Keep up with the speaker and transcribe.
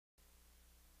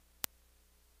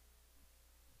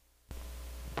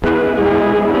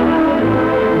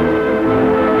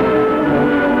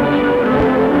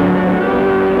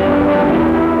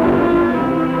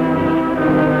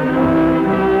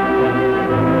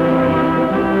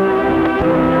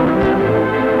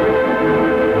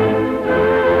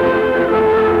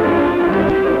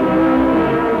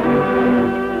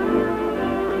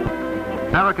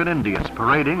American Indians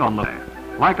parading on the way,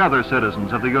 like other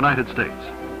citizens of the United States.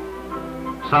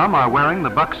 Some are wearing the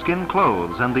buckskin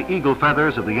clothes and the eagle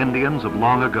feathers of the Indians of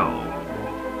long ago.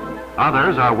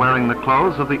 Others are wearing the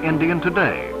clothes of the Indian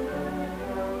today.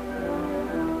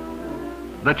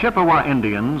 The Chippewa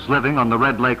Indians living on the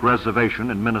Red Lake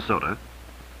Reservation in Minnesota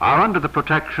are under the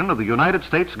protection of the United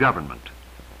States government.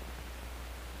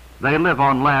 They live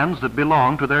on lands that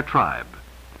belong to their tribe.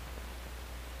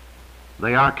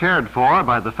 They are cared for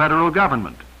by the federal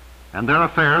government, and their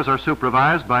affairs are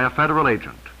supervised by a federal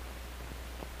agent.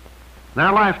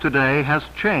 Their life today has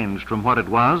changed from what it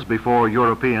was before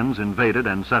Europeans invaded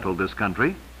and settled this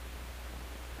country.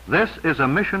 This is a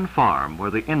mission farm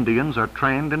where the Indians are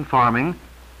trained in farming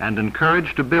and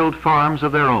encouraged to build farms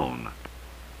of their own.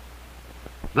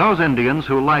 Those Indians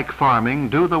who like farming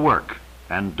do the work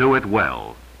and do it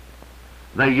well.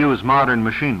 They use modern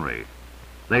machinery.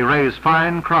 They raise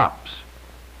fine crops.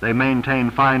 They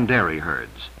maintain fine dairy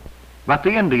herds. But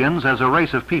the Indians as a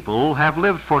race of people have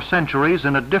lived for centuries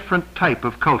in a different type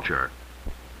of culture.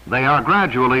 They are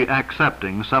gradually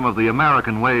accepting some of the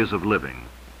American ways of living.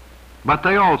 But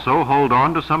they also hold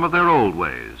on to some of their old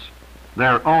ways,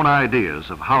 their own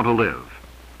ideas of how to live.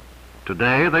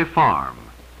 Today they farm,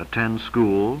 attend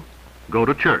school, go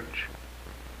to church.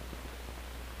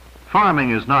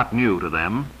 Farming is not new to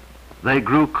them. They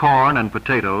grew corn and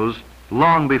potatoes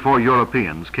long before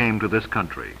Europeans came to this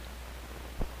country.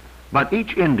 But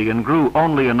each Indian grew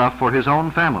only enough for his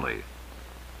own family.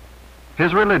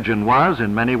 His religion was,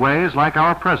 in many ways, like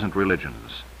our present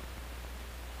religions.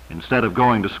 Instead of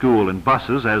going to school in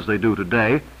buses as they do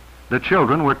today, the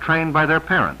children were trained by their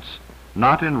parents,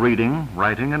 not in reading,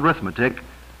 writing, and arithmetic,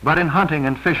 but in hunting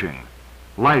and fishing,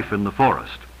 life in the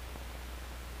forest.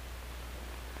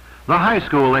 The high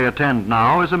school they attend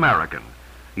now is American,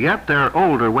 yet their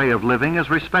older way of living is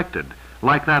respected,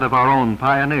 like that of our own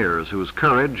pioneers whose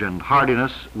courage and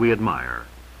hardiness we admire.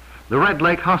 The Red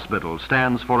Lake Hospital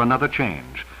stands for another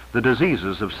change. The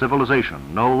diseases of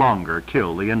civilization no longer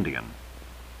kill the Indian.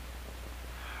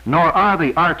 Nor are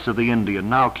the arts of the Indian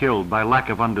now killed by lack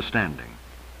of understanding.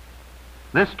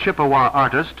 This Chippewa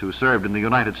artist, who served in the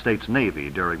United States Navy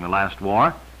during the last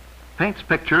war, paints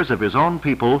pictures of his own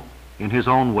people in his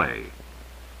own way.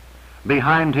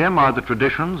 Behind him are the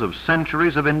traditions of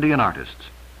centuries of Indian artists.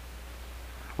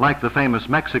 Like the famous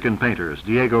Mexican painters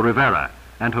Diego Rivera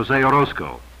and Jose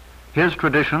Orozco, his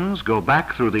traditions go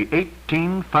back through the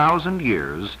 18,000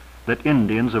 years that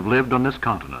Indians have lived on this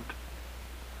continent.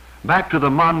 Back to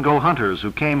the Mongol hunters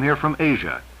who came here from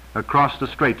Asia, across the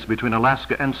straits between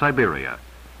Alaska and Siberia,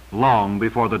 long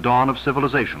before the dawn of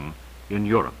civilization in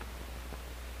Europe.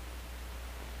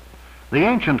 The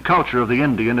ancient culture of the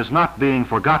Indian is not being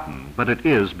forgotten, but it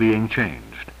is being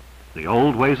changed. The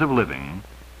old ways of living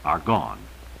are gone.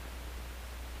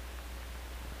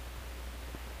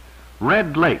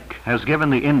 Red Lake has given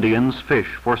the Indians fish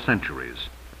for centuries.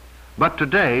 But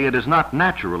today it is not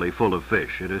naturally full of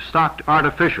fish. It is stocked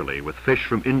artificially with fish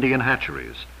from Indian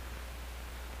hatcheries.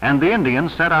 And the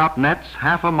Indians set out nets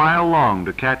half a mile long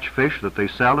to catch fish that they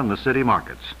sell in the city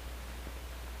markets.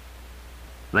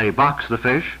 They box the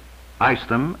fish, ice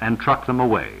them, and truck them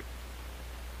away.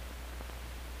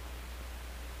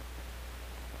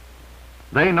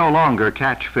 They no longer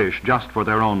catch fish just for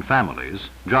their own families,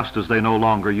 just as they no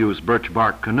longer use birch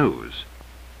bark canoes.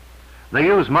 They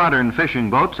use modern fishing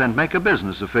boats and make a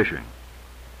business of fishing.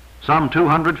 Some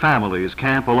 200 families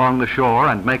camp along the shore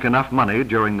and make enough money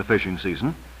during the fishing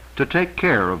season to take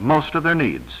care of most of their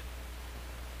needs.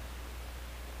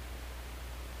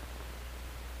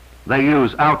 They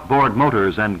use outboard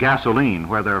motors and gasoline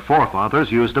where their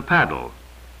forefathers used a paddle.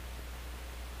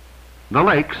 The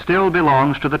lake still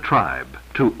belongs to the tribe,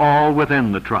 to all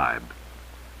within the tribe.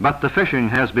 But the fishing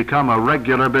has become a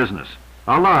regular business,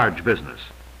 a large business.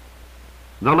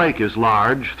 The lake is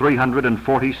large,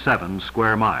 347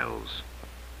 square miles.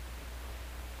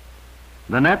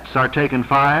 The nets are taken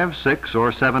 5, 6,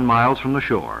 or 7 miles from the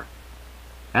shore.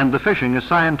 And the fishing is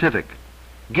scientific.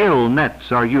 Gill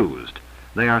nets are used.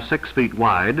 They are 6 feet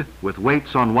wide, with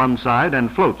weights on one side and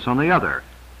floats on the other,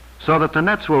 so that the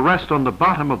nets will rest on the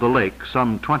bottom of the lake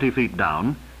some 20 feet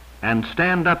down and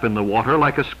stand up in the water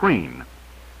like a screen.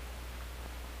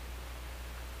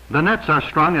 The nets are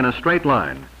strung in a straight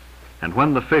line, and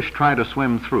when the fish try to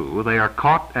swim through, they are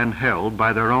caught and held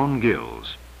by their own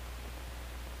gills.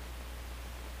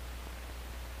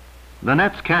 The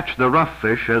nets catch the rough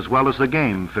fish as well as the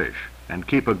game fish and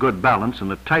keep a good balance in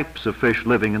the types of fish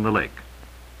living in the lake.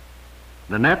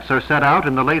 The nets are set out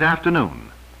in the late afternoon.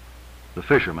 The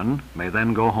fishermen may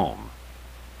then go home.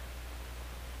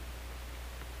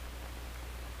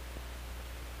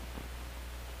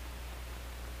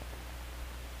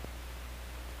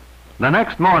 The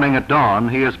next morning at dawn,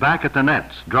 he is back at the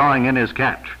nets, drawing in his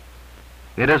catch.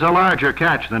 It is a larger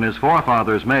catch than his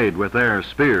forefathers made with their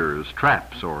spears,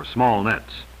 traps, or small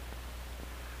nets.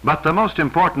 But the most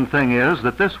important thing is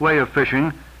that this way of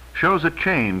fishing shows a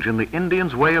change in the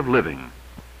Indians' way of living.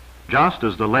 Just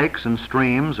as the lakes and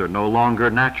streams are no longer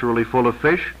naturally full of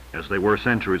fish, as they were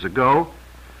centuries ago,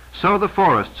 so the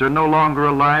forests are no longer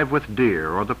alive with deer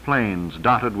or the plains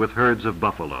dotted with herds of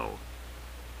buffalo.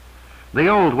 The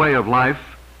old way of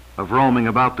life, of roaming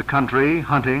about the country,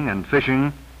 hunting and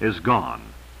fishing, is gone.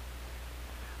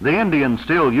 The Indian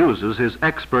still uses his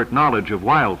expert knowledge of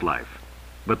wildlife,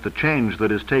 but the change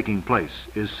that is taking place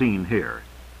is seen here.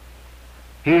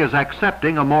 He is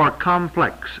accepting a more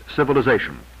complex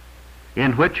civilization,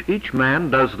 in which each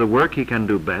man does the work he can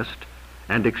do best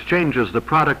and exchanges the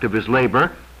product of his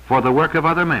labor for the work of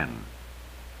other men.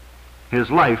 His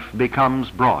life becomes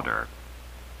broader.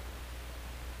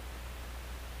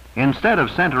 Instead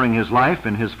of centering his life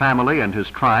in his family and his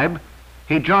tribe,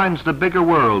 he joins the bigger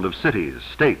world of cities,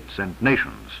 states, and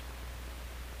nations.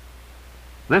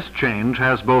 This change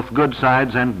has both good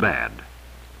sides and bad.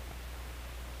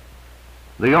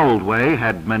 The old way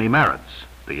had many merits.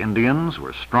 The Indians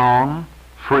were strong,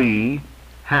 free,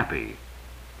 happy.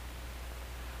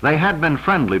 They had been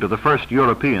friendly to the first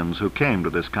Europeans who came to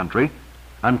this country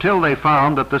until they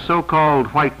found that the so-called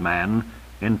white man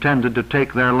intended to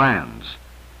take their lands.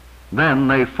 Then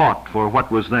they fought for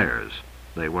what was theirs.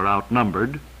 They were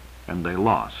outnumbered, and they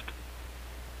lost.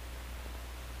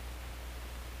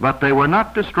 But they were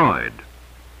not destroyed.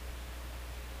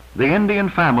 The Indian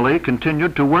family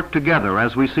continued to work together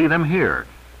as we see them here,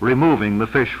 removing the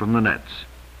fish from the nets.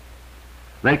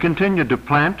 They continued to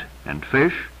plant and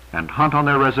fish and hunt on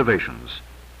their reservations.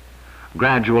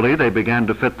 Gradually, they began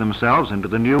to fit themselves into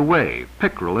the new way,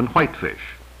 pickerel and whitefish.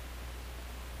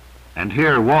 And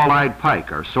here wall-eyed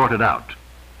pike are sorted out,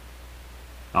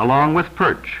 along with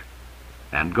perch,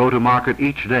 and go to market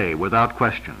each day without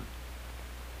question.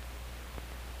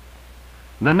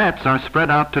 The nets are spread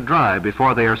out to dry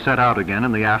before they are set out again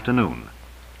in the afternoon.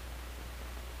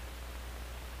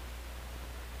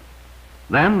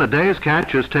 Then the day's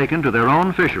catch is taken to their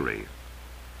own fishery.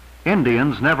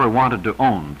 Indians never wanted to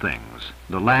own things.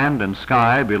 The land and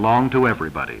sky belong to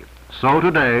everybody. So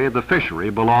today the fishery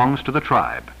belongs to the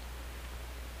tribe.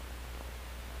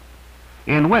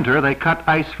 In winter, they cut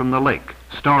ice from the lake,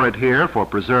 store it here for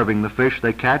preserving the fish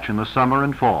they catch in the summer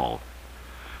and fall.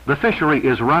 The fishery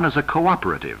is run as a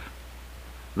cooperative.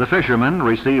 The fishermen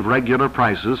receive regular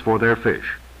prices for their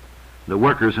fish. The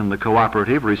workers in the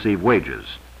cooperative receive wages.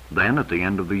 Then, at the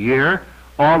end of the year,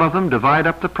 all of them divide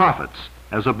up the profits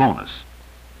as a bonus.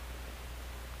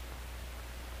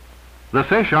 The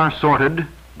fish are sorted,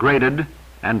 graded,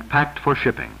 and packed for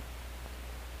shipping.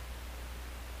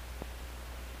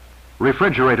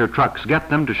 Refrigerator trucks get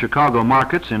them to Chicago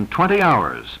markets in 20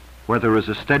 hours, where there is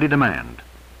a steady demand.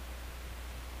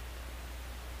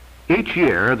 Each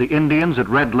year, the Indians at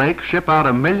Red Lake ship out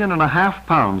 1.5 million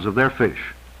pounds of their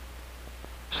fish.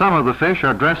 Some of the fish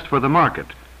are dressed for the market,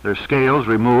 their scales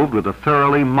removed with a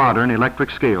thoroughly modern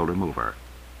electric scale remover.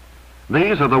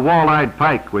 These are the wall-eyed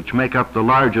pike, which make up the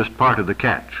largest part of the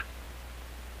catch.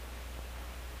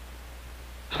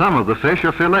 Some of the fish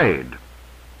are filleted.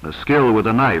 The skill with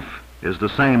a knife is the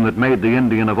same that made the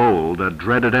Indian of old a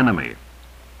dreaded enemy.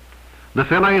 The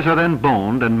fillets are then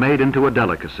boned and made into a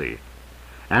delicacy.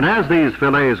 And as these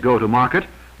fillets go to market,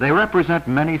 they represent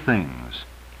many things.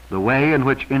 The way in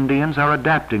which Indians are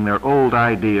adapting their old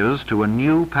ideas to a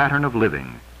new pattern of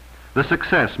living, the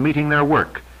success meeting their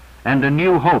work, and a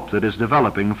new hope that is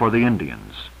developing for the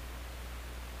Indians.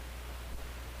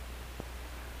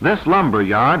 This lumber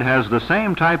yard has the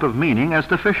same type of meaning as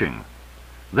the fishing.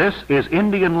 This is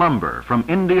Indian lumber from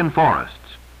Indian forests.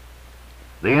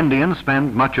 The Indians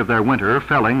spend much of their winter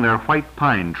felling their white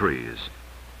pine trees.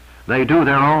 They do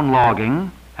their own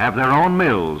logging, have their own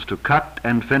mills to cut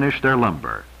and finish their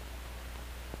lumber.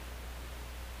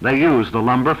 They use the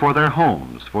lumber for their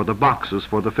homes, for the boxes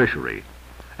for the fishery,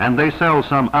 and they sell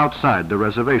some outside the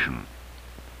reservation.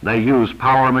 They use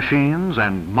power machines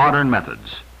and modern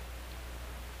methods.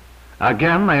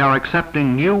 Again, they are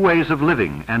accepting new ways of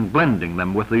living and blending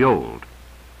them with the old.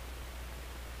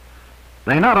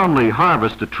 They not only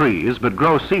harvest the trees, but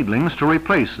grow seedlings to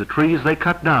replace the trees they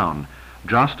cut down,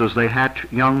 just as they hatch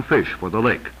young fish for the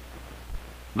lake.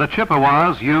 The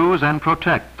Chippewas use and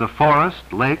protect the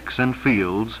forest, lakes, and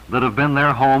fields that have been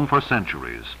their home for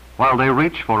centuries, while they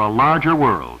reach for a larger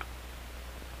world.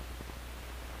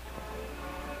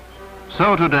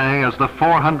 So today, as the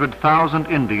 400,000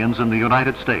 Indians in the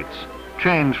United States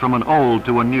change from an old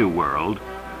to a new world,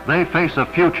 they face a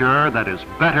future that is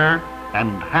better,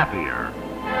 and happier.